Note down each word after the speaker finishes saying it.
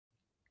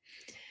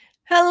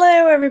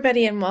Hello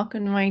everybody and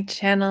welcome to my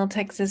channel,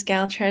 Texas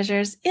Gal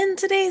Treasures. In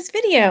today's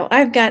video,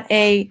 I've got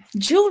a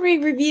jewelry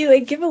review, a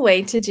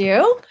giveaway to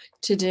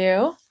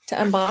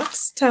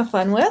unbox, to have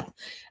fun with.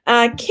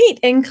 Kate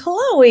and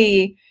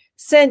Chloe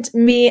sent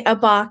me a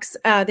box,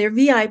 their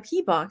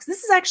VIP box.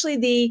 This is actually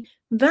the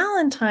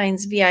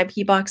Valentine's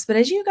VIP box, but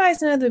as you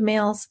guys know, the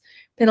mail's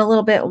been a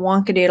little bit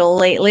wonkadoodle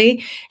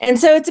lately, and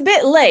so it's a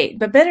bit late,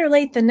 but better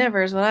late than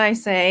never is what I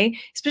say,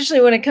 especially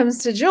when it comes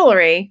to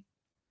jewelry.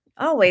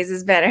 Always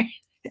is better.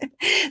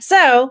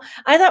 So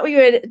I thought we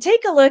would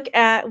take a look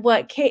at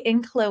what Kate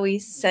and Chloe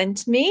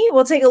sent me.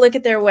 We'll take a look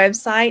at their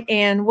website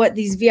and what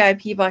these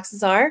VIP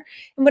boxes are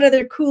and what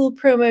other cool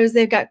promos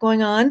they've got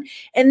going on.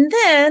 And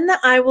then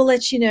I will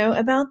let you know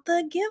about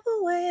the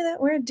giveaway that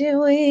we're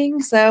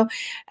doing. So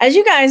as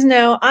you guys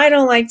know, I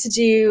don't like to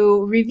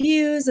do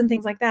reviews and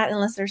things like that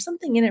unless there's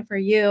something in it for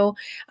you.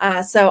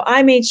 So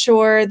I made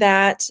sure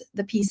that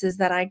the pieces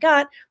that I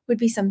got would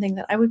be something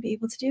that I would be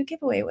able to do a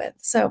giveaway with.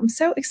 So I'm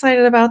so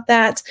excited about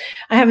that.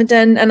 I haven't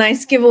done a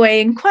nice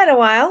giveaway in quite a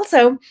while.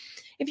 So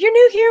if you're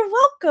new here,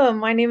 welcome.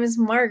 My name is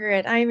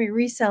Margaret. I am a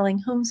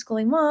reselling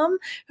homeschooling mom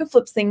who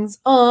flips things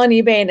on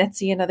eBay and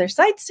Etsy and other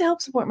sites to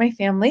help support my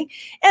family.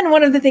 And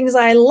one of the things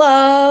I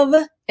love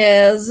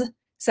is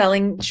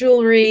selling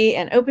jewelry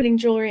and opening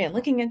jewelry and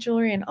looking at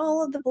jewelry and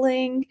all of the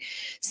bling.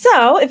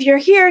 So if you're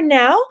here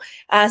now,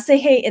 say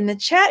hey in the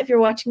chat. If you're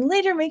watching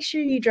later, make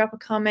sure you drop a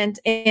comment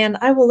and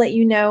I will let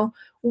you know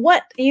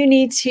what you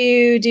need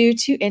to do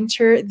to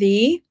enter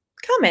the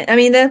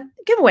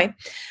giveaway.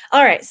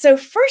 All right, so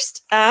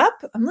first up,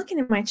 I'm looking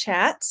in my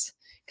chat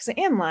because I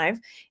am live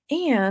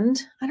and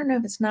I don't know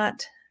if it's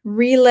not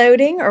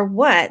reloading or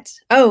what.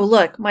 Oh,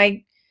 look,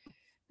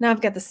 now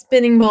I've got the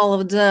spinning ball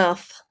of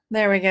death.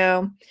 There we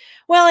go.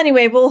 Well,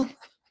 anyway, we'll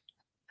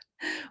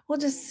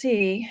just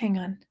see. Hang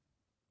on.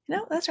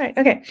 No, that's right.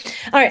 Okay.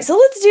 All right, so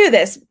let's do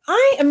this.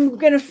 I am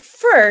going to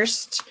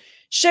first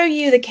show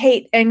you the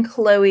Kate and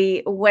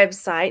Chloe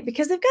website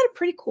because they've got a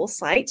pretty cool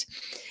site.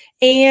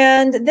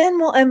 And then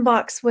we'll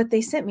unbox what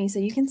they sent me so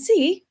you can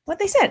see what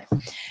they sent.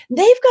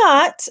 They've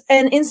got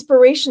an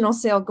inspirational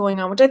sale going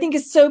on, which I think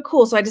is so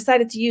cool. So I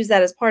decided to use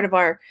that as part of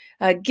our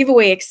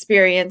giveaway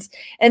experience.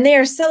 And they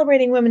are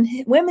celebrating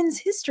Women's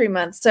History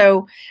Month.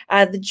 So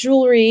the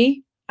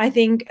jewelry, I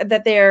think,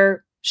 that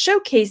they're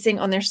showcasing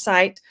on their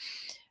site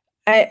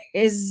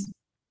is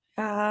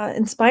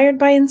inspired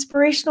by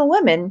inspirational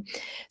women.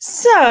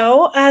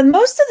 So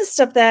most of the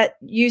stuff that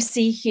you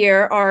see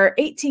here are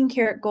 18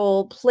 karat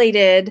gold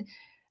plated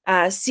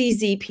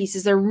CZ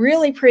pieces. They're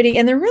really pretty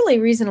and they're really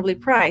reasonably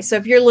priced. So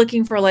if you're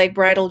looking for like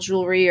bridal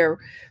jewelry or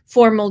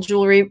formal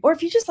jewelry, or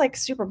if you just like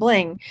super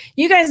bling,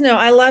 you guys know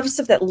I love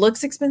stuff that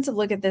looks expensive.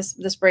 Look at this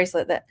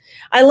bracelet.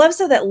 I love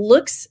stuff that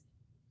looks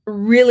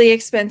really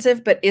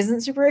expensive but isn't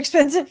super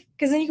expensive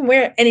because then you can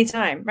wear it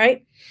anytime,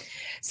 right?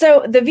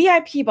 So the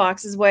VIP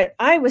box is what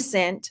I was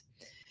sent.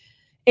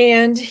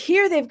 And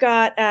here they've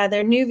got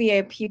their new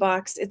VIP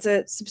box. It's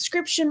a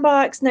subscription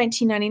box,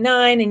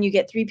 $19.99, and you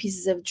get 3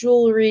 pieces of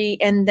jewelry.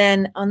 And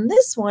then on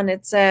this one,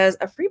 it says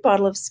a free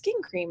bottle of skin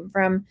cream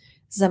from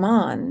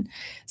Zaman.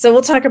 So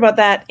we'll talk about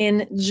that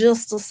in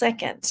just a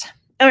second.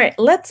 All right,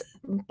 let's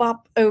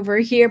bop over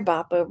here.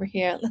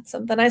 That's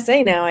something I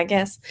say now, I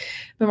guess.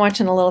 I've been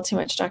watching a little too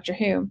much Doctor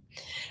Who.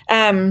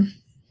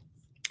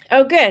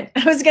 Oh, good.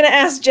 I was going to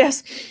ask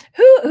Jess,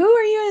 who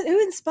are you?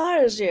 Who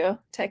inspires you?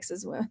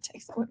 Texas women.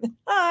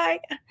 Hi.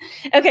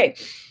 Okay,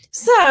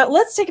 so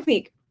let's take a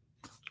peek.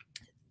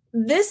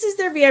 This is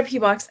their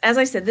VIP box. As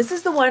I said, this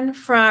is the one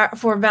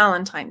for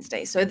Valentine's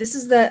Day. So this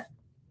is the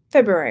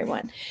February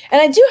one. And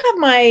I do have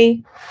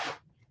my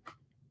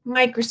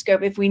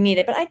microscope if we need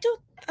it, but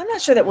I'm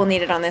not sure that we'll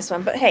need it on this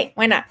one, but hey,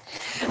 why not?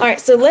 All right,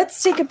 so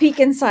let's take a peek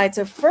inside.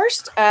 So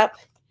first up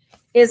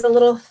is a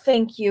little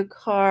thank you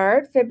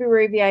card,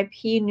 February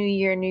VIP, New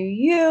Year, New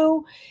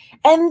You.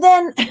 And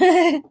then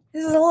this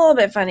is a little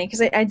bit funny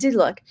because I did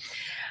look.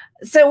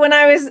 So when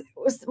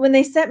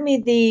they sent me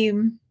the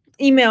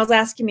emails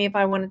asking me if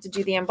I wanted to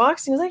do the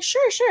unboxing, I was like,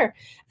 sure.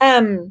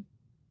 And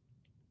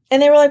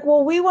they were like,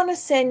 well, we want to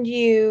send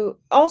you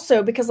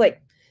also because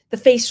like the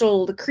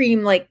facial, the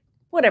cream, like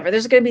whatever,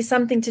 there's going to be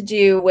something to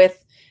do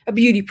with a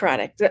beauty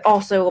product that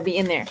also will be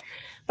in there.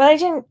 But I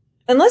didn't,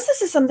 unless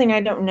this is something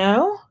I don't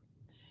know.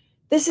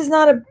 This is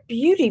not a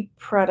beauty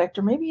product,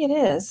 or maybe it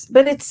is,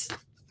 but it's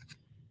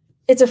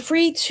a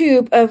free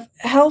tube of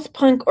Health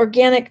Punk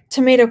organic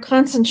tomato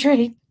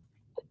concentrate.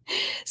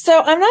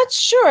 So I'm not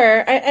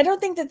sure. I don't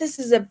think that this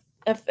is a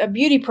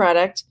beauty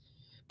product,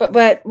 but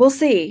we'll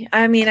see.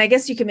 I mean, I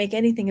guess you can make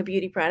anything a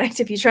beauty product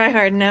if you try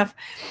hard enough.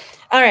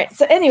 All right.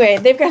 So anyway,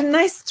 they've got a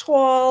nice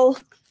toile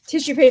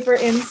tissue paper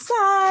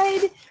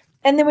inside.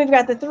 And then we've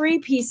got the 3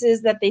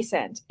 pieces that they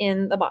sent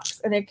in the box.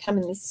 And they come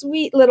in this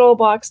sweet little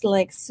box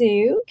like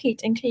so.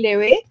 Kate and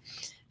Chloe.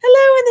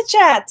 Hello in the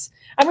chat.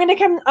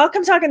 I'll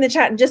come talk in the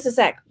chat in just a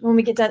sec when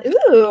we get done.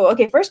 Ooh,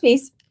 okay, first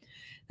piece.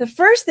 The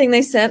first thing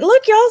they sent,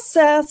 look, y'all,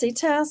 sassy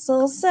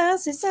tassel,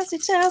 sassy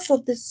tassel.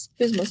 This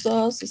is my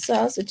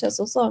sassy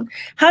tassel song.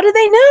 How do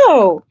they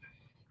know?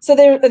 So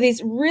there are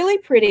these really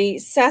pretty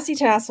sassy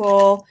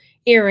tassel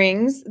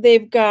earrings.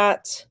 They've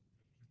got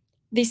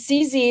these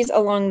CZs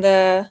along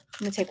the,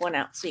 let me take one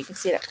out so you can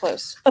see it up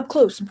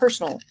close and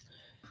personal.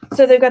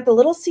 So they've got the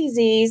little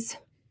CZs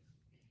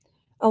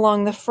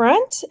along the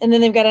front, and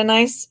then they've got a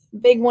nice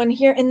big one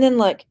here. And then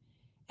look,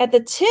 at the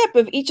tip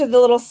of each of the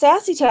little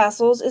sassy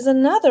tassels is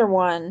another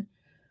one,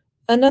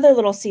 another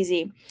little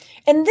CZ.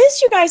 And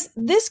this, you guys,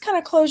 this kind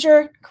of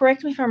closure,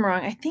 correct me if I'm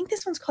wrong, I think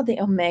this one's called the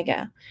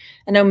Omega,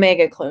 an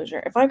Omega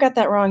closure. If I've got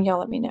that wrong, y'all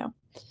let me know.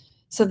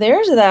 So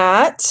there's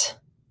that.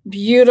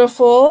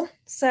 Beautiful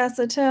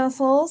sassy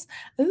tassels.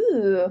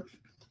 Ooh.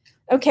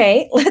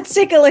 Okay, let's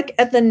take a look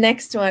at the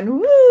next one.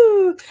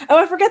 Woo!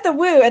 Oh, I forgot the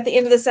woo at the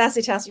end of the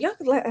sassy tassel. Y'all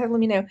could let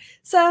me know.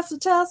 Sassy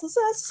tassel,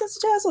 sassy, sassy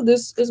tassel.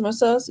 This is my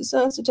sassy,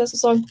 sassy tassel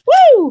song.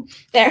 Woo!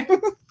 There.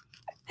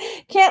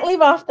 Can't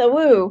leave off the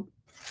woo.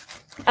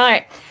 All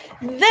right.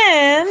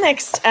 Then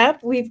next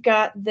up, we've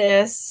got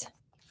this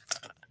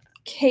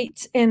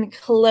Cate and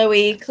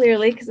Chloe,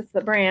 clearly, because it's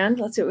the brand.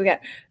 Let's see what we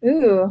got.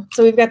 Ooh,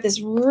 so we've got this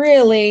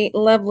really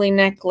lovely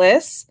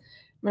necklace.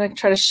 I'm going to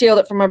try to shield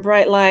it from my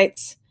bright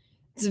lights.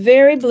 It's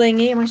very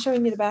blingy. Am I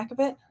showing you the back of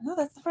it? No,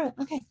 that's the front.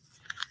 Okay.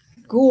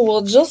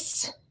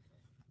 Gorgeous.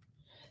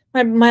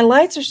 My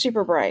lights are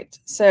super bright,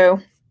 so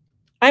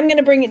I'm going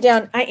to bring it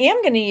down. I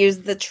am going to use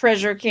the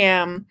treasure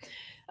cam.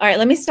 All right,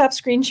 let me stop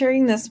screen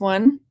sharing this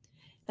one,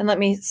 and let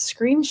me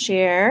screen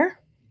share.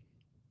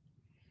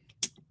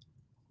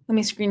 Let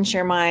me screen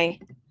share my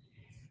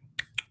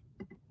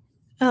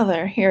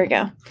other. Here we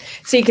go.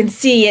 So you can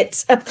see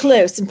it up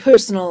close and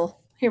personal.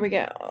 Here we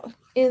go.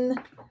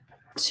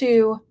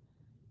 Into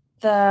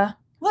the,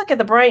 look at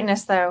the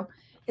brightness though.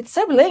 It's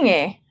so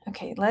blingy.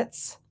 Okay,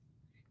 let's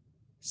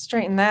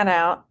straighten that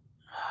out.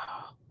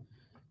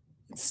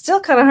 It's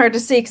still kind of hard to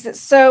see because it's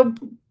so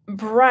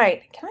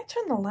bright. Can I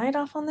turn the light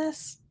off on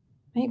this?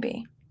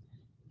 Maybe.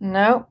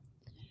 No.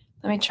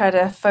 Let me try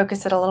to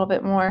focus it a little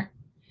bit more.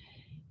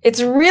 It's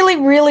really,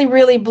 really,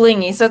 really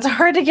blingy, so it's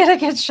hard to get a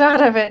good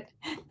shot of it.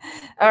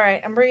 All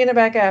right, I'm bringing it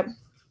back up.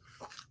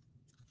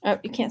 Oh,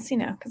 you can't see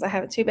now because I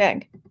have it too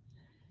big.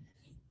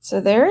 So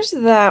there's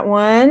that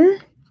one.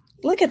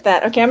 Look at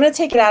that. Okay, I'm going to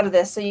take it out of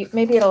this so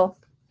maybe it'll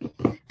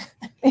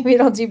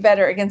do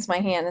better against my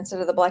hand instead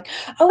of the black.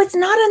 Oh, it's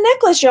not a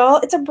necklace, y'all.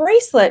 It's a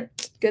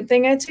bracelet. Good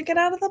thing I took it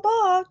out of the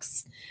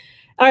box.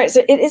 All right,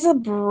 so it is a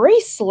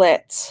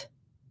bracelet.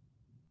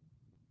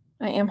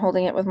 I am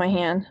holding it with my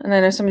hand, and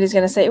I know somebody's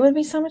going to say it would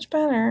be so much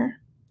better.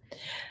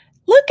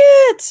 Look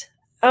at,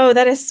 oh,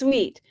 that is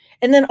sweet.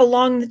 And then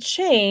along the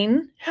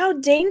chain, how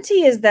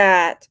dainty is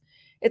that?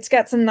 It's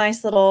got some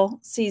nice little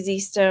CZ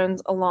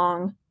stones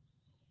along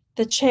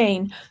the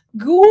chain.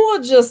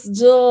 Gorgeous,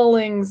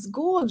 darlings,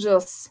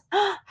 gorgeous.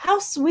 How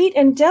sweet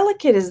and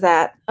delicate is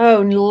that?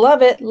 Oh,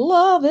 love it,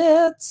 love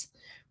it.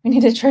 We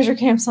need a treasure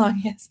cam song,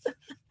 yes.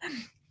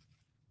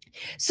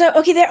 So,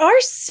 okay, there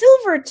are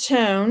silver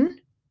tone.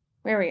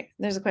 Where are we?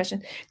 There's a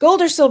question.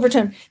 Gold or silver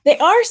tone? They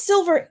are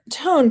silver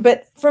tone,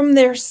 but from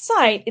their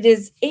site, it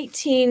is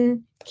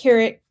 18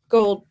 karat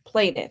gold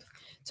plated.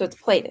 So it's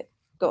plated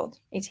gold,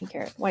 18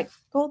 karat white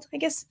gold, I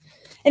guess.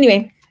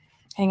 Anyway,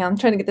 hang on. I'm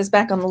trying to get this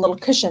back on the little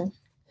cushion.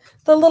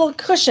 The little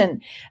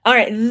cushion. All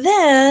right,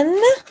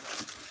 then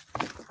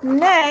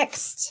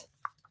next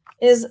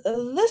is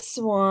this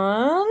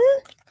one.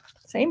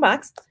 Same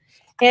box.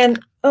 And,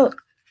 oh,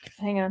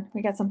 hang on.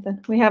 We got something.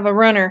 We have a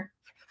runner.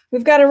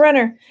 We've got a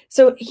runner.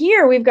 So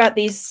here we've got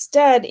these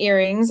stud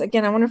earrings.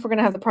 Again, I wonder if we're going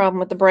to have the problem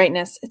with the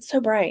brightness. It's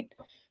so bright.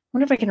 I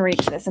wonder if I can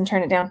reach this and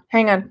turn it down.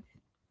 Hang on.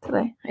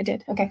 Did I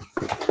did. Okay.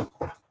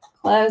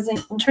 Closing.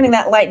 I'm turning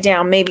that light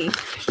down. Maybe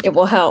it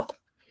will help.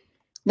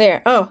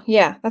 There. Oh,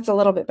 yeah. That's a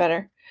little bit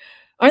better.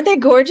 Aren't they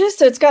gorgeous?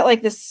 So it's got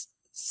like this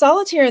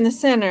solitaire in the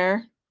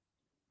center,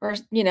 or,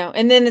 you know,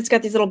 and then it's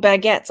got these little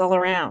baguettes all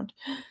around.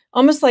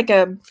 Almost like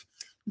a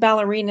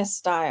ballerina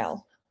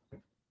style, if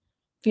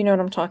you know what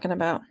I'm talking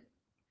about.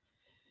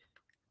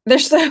 They're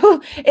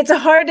so, it's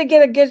hard to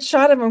get a good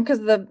shot of them because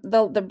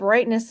the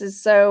brightness is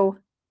so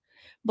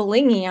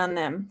blingy on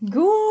them.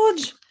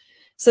 Gorge.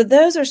 So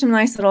those are some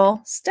nice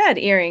little stud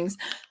earrings.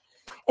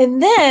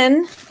 And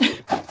then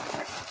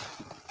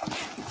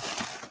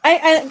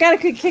I got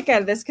a good kick out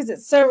of this because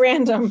it's so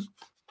random.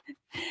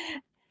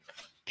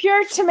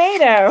 Pure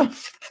tomato.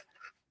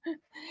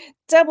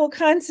 Double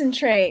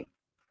concentrate.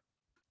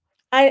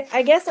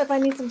 I guess if I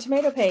need some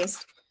tomato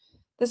paste,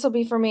 this will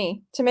be for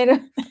me. Tomato.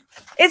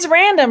 It's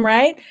random,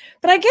 right?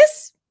 But I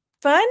guess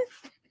fun.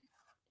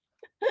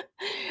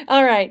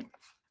 All right.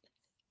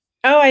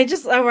 Oh,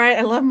 all right.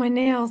 I love my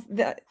nails.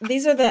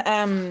 These are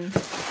the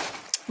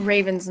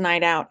Raven's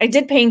Night Out. I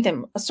did paint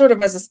them sort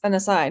of as an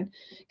aside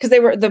because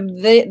they were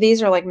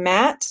these are like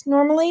matte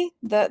normally,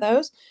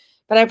 those,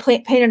 but I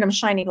painted them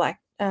shiny black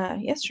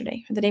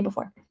yesterday or the day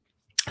before.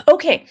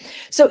 Okay,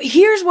 so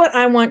here's what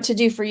I want to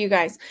do for you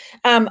guys.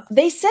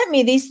 They sent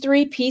me these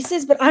 3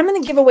 pieces, but I'm going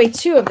to give away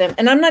 2 of them,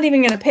 and I'm not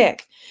even going to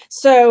pick.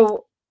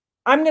 So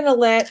I'm going to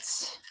let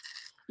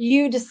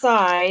you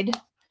decide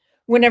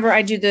whenever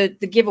I do the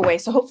giveaway.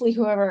 So hopefully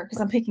whoever, because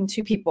I'm picking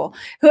 2 people,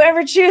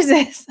 whoever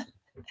chooses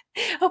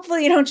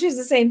Hopefully you don't choose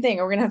the same thing,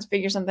 or we're going to have to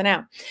figure something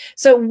out.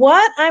 So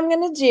what I'm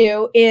going to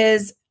do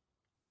is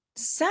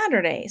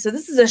Saturday. So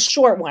this is a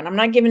short one. I'm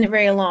not giving it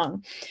very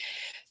long.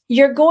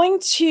 You're going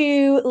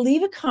to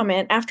leave a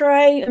comment after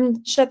I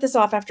shut this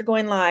off after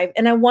going live.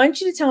 And I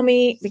want you to tell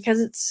me, because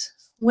it's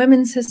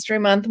Women's History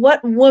Month,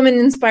 what woman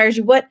inspires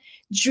you? What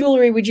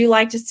jewelry would you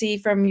like to see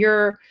from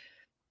your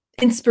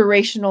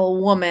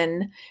inspirational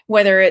woman,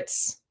 whether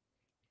it's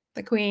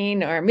the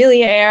Queen or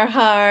Amelia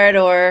Earhart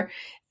or,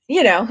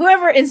 you know,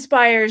 whoever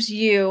inspires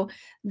you.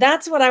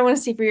 That's what I want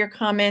to see for your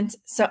comment.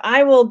 So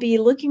I will be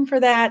looking for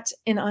that.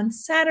 And on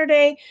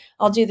Saturday,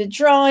 I'll do the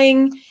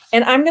drawing.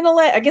 And I'm going to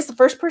I guess the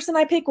first person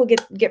I pick will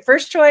get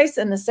first choice.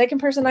 And the second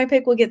person I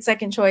pick will get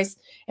second choice.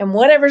 And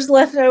whatever's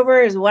left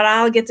over is what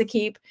I'll get to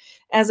keep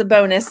as a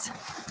bonus.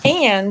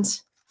 And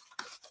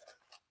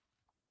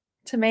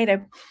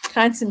tomato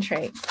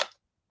concentrate.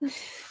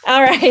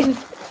 All right.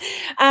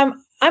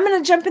 I'm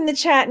going to jump in the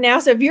chat now.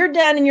 So if you're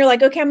done and you're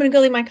like, okay, I'm going to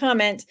go leave my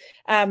comment.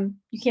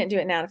 You can't do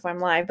it now if I'm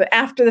live, but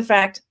after the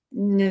fact,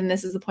 then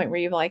this is the point where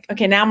you're like,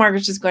 okay, now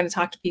Margaret's just going to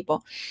talk to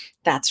people.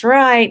 That's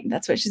right.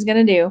 That's what she's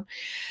going to do.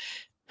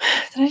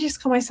 Did I just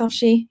call myself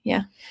she?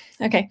 Yeah.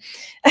 Okay.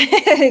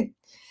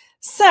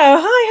 So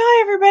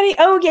hi, everybody.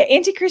 Oh yeah.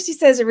 Auntie Christy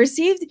says, I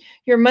received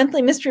your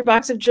monthly mystery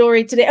box of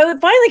jewelry today. Oh,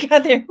 it finally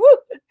got there. Woo!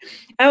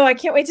 Oh, I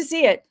can't wait to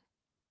see it.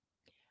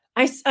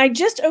 I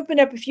just opened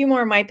up a few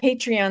more of my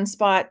Patreon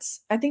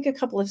spots. I think a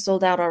couple have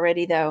sold out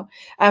already, though,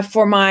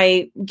 for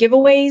my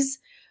giveaways.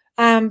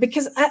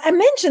 Because I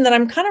mentioned that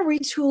I'm kind of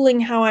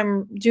retooling how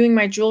I'm doing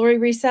my jewelry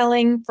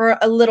reselling for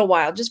a little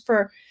while, just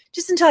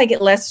until I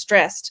get less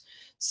stressed.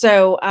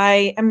 So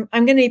I'm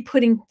going to be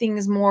putting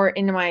things more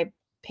into my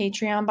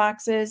Patreon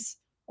boxes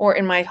or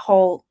in my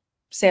whole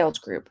sales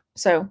group.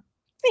 So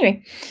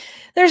anyway,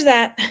 there's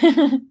that.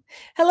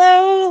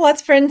 Hello,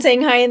 lots of friends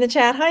saying hi in the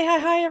chat.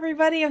 Hi,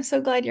 everybody. I'm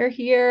so glad you're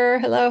here.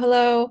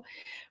 Hello.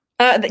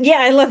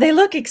 Yeah, they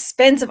look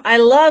expensive. I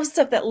love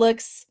stuff that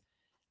looks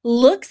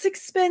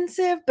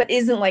expensive, but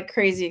isn't like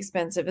crazy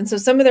expensive. And so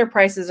some of their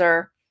prices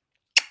are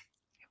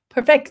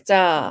perfect.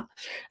 No,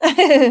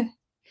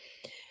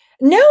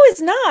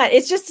 it's not.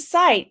 It's just a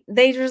site.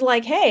 They just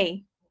like,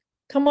 hey,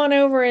 come on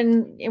over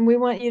and we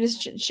want you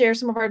to share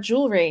some of our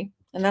jewelry.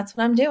 And that's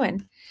what I'm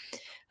doing.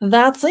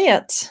 That's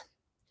it.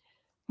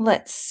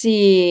 Let's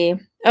see.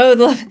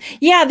 Oh,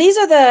 yeah, these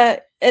are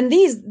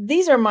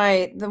these are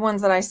the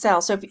ones that I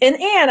sell. So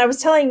and I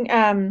was telling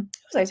what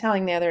was I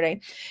telling the other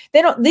day?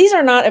 These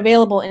are not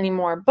available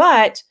anymore,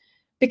 but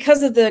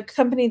because of the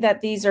company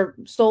that these are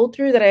sold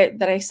through,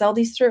 that I sell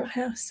these through, I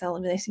don't sell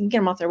them. They can get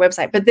them off their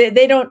website, but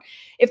they don't.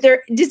 If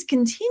they're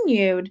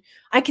discontinued,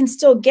 I can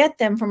still get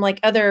them from like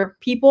other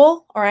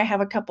people, or I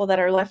have a couple that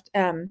are left.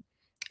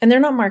 And they're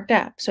not marked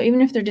up. So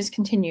even if they're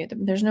discontinued,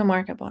 there's no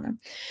markup on them.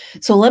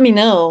 So let me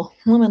know.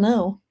 Let me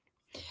know.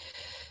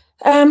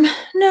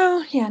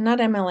 No, yeah, not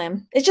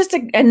MLM. It's just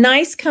a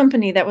nice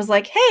company that was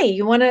like, hey,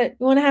 you wanna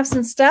have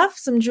some stuff,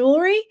 some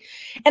jewelry?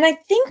 And I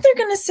think they're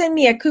gonna send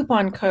me a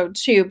coupon code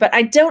too, but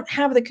I don't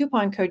have the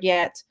coupon code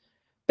yet.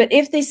 But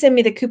if they send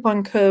me the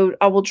coupon code,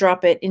 I will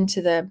drop it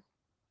into the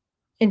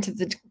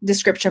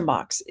description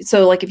box.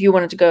 So like if you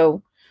wanted to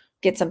go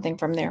get something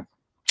from there.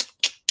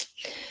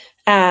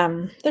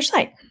 Their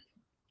site.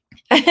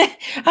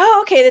 Oh,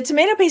 okay. The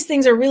tomato paste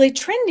things are really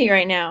trendy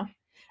right now.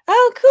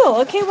 Oh, cool.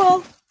 Okay,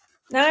 well,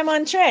 now I'm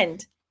on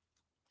trend.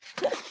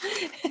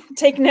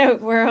 Take note,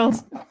 world.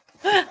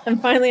 I'm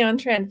finally on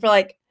trend for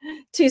like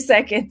 2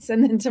 seconds,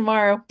 and then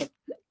tomorrow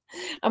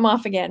I'm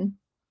off again.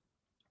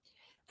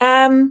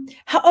 How did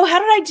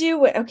I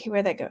do? Okay,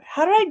 where'd that go?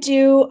 How did I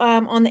do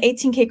on the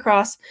 18K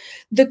cross?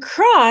 The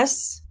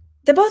cross,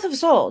 they both have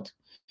sold.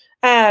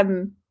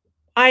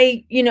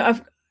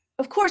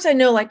 Of course, I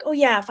know, like, oh,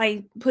 yeah, if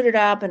I put it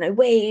up and I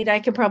wait, I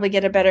could probably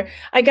get a better.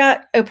 I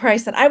got a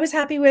price that I was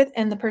happy with,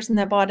 and the person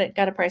that bought it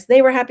got a price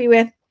they were happy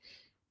with.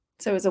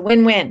 So it was a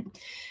win-win.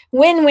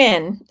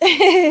 Win-win.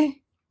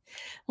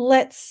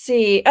 Let's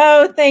see.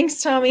 Oh,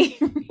 thanks, Tommy.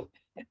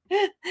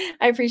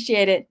 I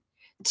appreciate it.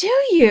 Do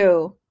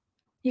you?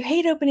 You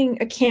hate opening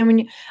a can when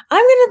you...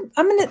 I'm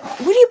gonna... What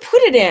do you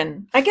put it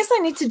in? I guess I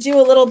need to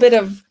do a little bit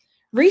of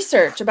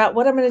research about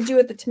what I'm going to do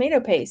with the tomato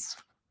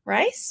paste.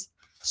 Rice?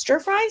 Stir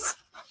fries?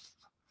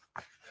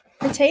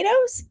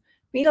 Potatoes?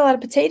 We eat a lot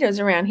of potatoes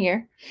around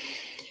here.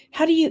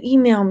 How do you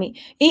email me?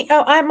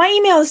 My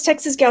email is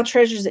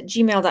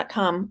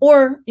texasgaltreasures@gmail.com,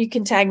 or you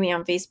can tag me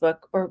on Facebook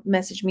or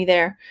message me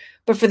there.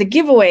 But for the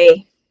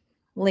giveaway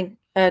link,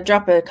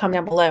 drop a comment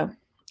down below.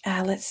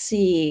 Let's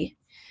see.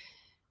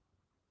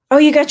 Oh,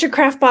 you got your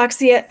craft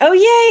box yet? Oh,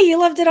 yay, you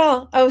loved it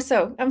all. Oh,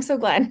 I'm so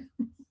glad.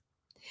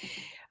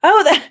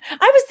 Oh,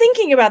 I was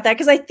thinking about that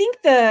because I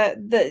think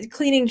the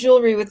cleaning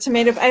jewelry with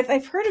tomato,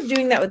 I've heard of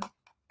doing that with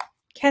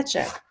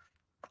ketchup.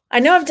 I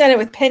know I've done it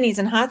with pennies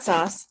and hot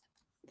sauce.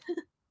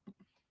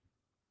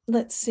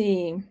 Let's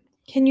see.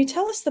 Can you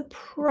tell us the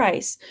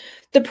price?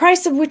 The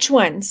price of which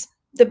ones?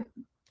 The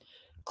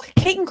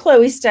Kate and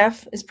Chloe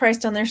stuff is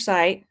priced on their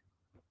site.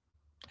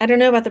 I don't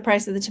know about the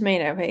price of the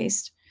tomato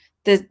paste.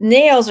 The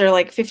nails are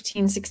like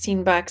 15,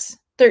 16 bucks.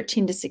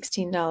 $13 to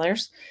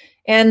 $16.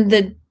 And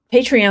the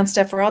Patreon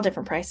stuff are all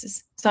different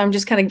prices. So I'm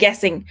just kind of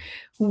guessing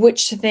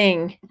which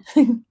thing.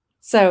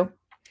 So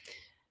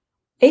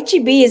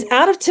H-E-B is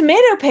out of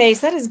tomato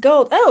paste. That is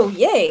gold. Oh,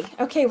 yay.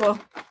 Okay, well,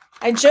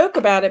 I joke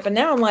about it, but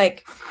now I'm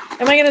like,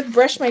 am I going to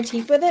brush my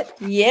teeth with it?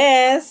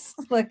 Yes.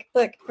 Look,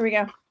 here we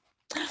go.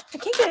 I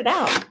can't get it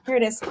out. Here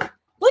it is.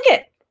 Look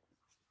it.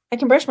 I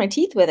can brush my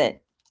teeth with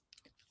it.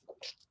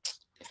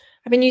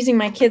 I've been using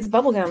my kids'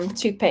 bubblegum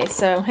toothpaste,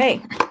 so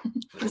hey,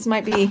 this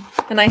might be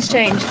a nice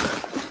change.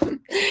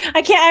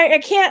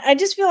 I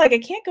just feel like I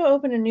can't go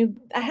open a new,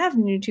 I have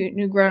new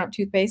grown-up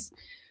toothpaste.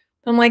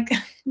 I'm like,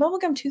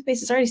 bubblegum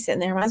toothpaste is already sitting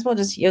there. Might as well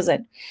just use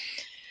it.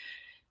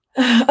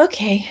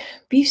 Okay,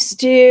 beef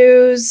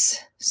stews,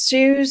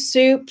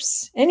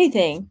 soups,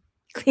 anything.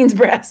 Cleans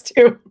brass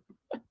too.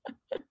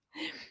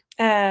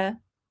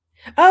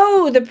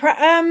 Oh, the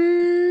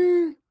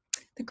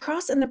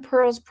Cross and the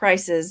Pearls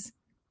prices.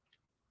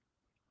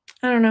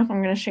 I don't know if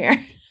I'm going to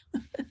share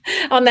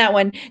on that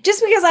one.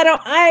 Just because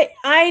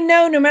I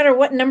know no matter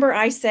what number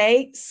I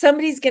say,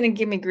 somebody's going to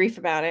give me grief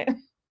about it.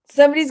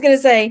 Somebody's going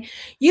to say,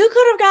 you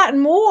could have gotten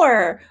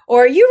more,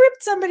 or you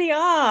ripped somebody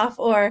off,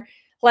 or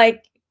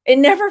like, it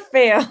never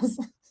fails.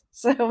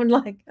 So I'm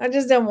like, I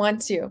just don't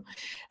want to.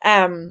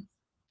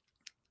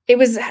 It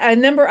was a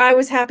number I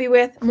was happy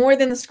with, more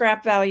than the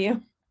scrap value,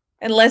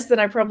 and less than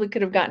I probably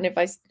could have gotten if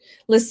I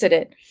listed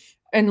it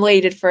and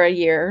waited for a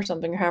year or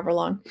something, or however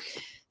long.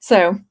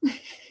 So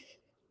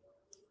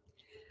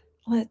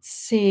let's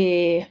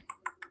see.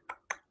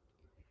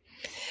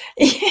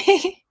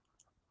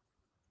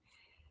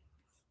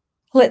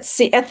 Let's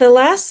see. At the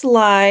last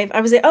live,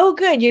 I was like, oh,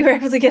 good. You were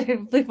able to get a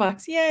blue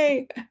box.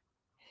 Yay.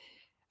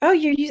 Oh,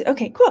 you're using,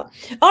 okay, cool.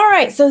 All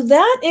right. So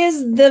that is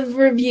the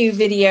review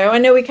video. I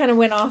know we kind of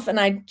went off and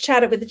I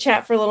chatted with the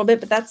chat for a little bit,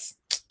 but that's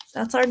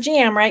our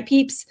jam, right,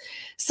 peeps?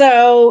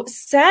 So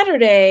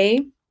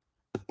Saturday,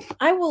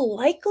 I will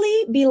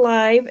likely be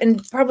live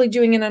and probably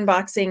doing an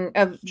unboxing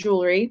of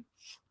jewelry.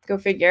 Go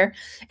figure.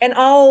 And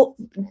I'll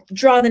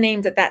draw the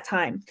names at that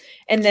time.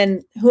 And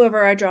then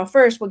whoever I draw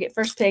first will get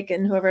first pick,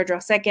 and whoever I draw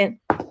second.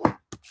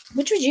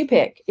 Which would you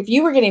pick? If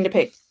you were getting to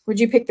pick, would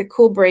you pick the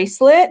cool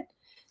bracelet?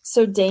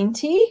 So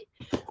dainty.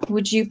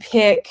 Would you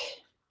pick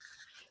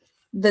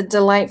the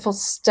delightful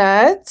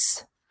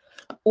studs?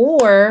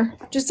 Or,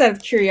 just out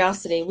of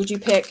curiosity, would you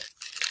pick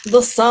the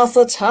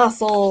salsa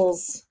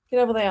tassels? Get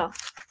over there.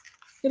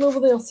 Get over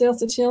there,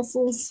 salsa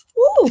tassels.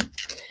 Woo!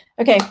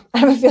 Okay, I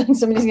have a feeling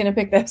somebody's going to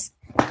pick this.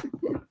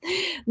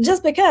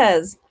 Just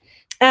because.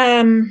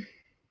 Was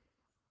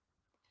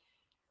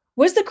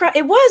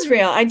it was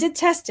real. I did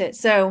test it.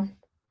 So,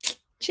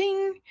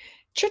 ching,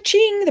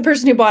 cha-ching. The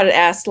person who bought it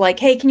asked, like,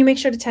 hey, can you make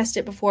sure to test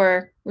it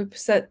before we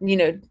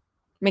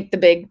make the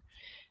big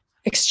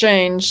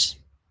exchange?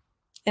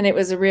 And it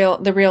was the real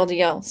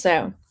deal.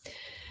 So,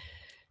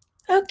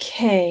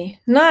 okay,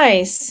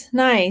 nice.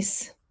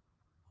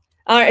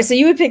 All right, so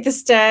you would pick the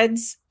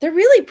studs. They're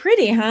really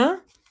pretty, huh?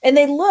 And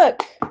they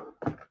look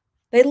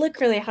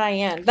really high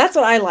end. That's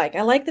what I like.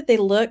 I like that they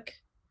look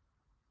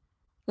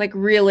like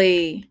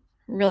really,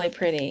 really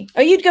pretty.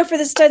 Oh, you'd go for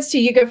the studs too.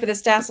 You go for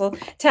this tassel.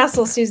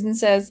 Tassel, Susan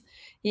says.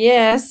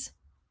 Yes.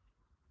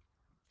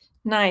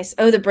 Nice.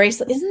 Oh, the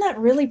bracelet. Isn't that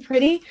really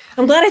pretty?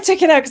 I'm glad I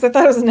took it out because I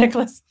thought it was a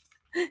necklace.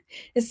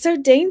 It's so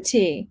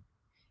dainty.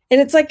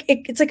 And it's like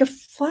a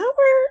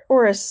flower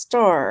or a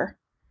star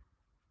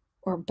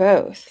or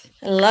both.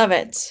 I love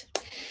it.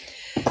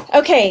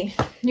 Okay,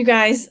 you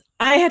guys,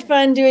 I had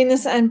fun doing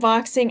this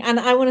unboxing, and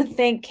I want to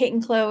thank Kate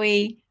and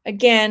Chloe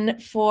again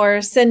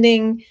for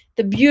sending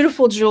the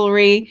beautiful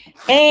jewelry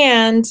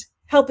and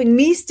helping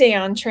me stay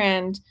on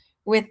trend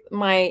with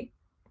my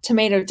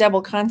tomato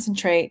double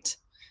concentrate.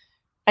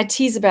 I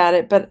tease about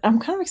it, but I'm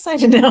kind of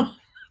excited now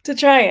to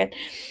try it.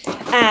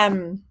 I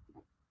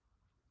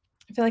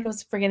feel like I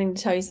was forgetting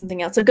to tell you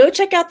something else. So go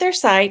check out their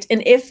site,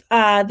 and if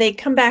they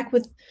come back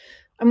with,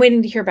 I'm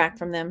waiting to hear back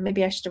from them.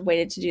 Maybe I should have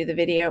waited to do the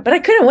video, but I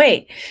couldn't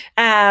wait.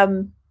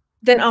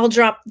 Then I'll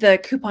drop the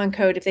coupon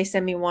code if they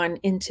send me one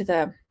into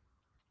the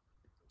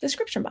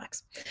description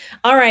box.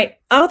 All right.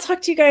 I'll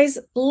talk to you guys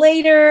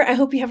later. I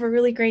hope you have a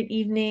really great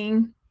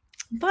evening.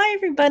 Bye,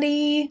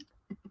 everybody.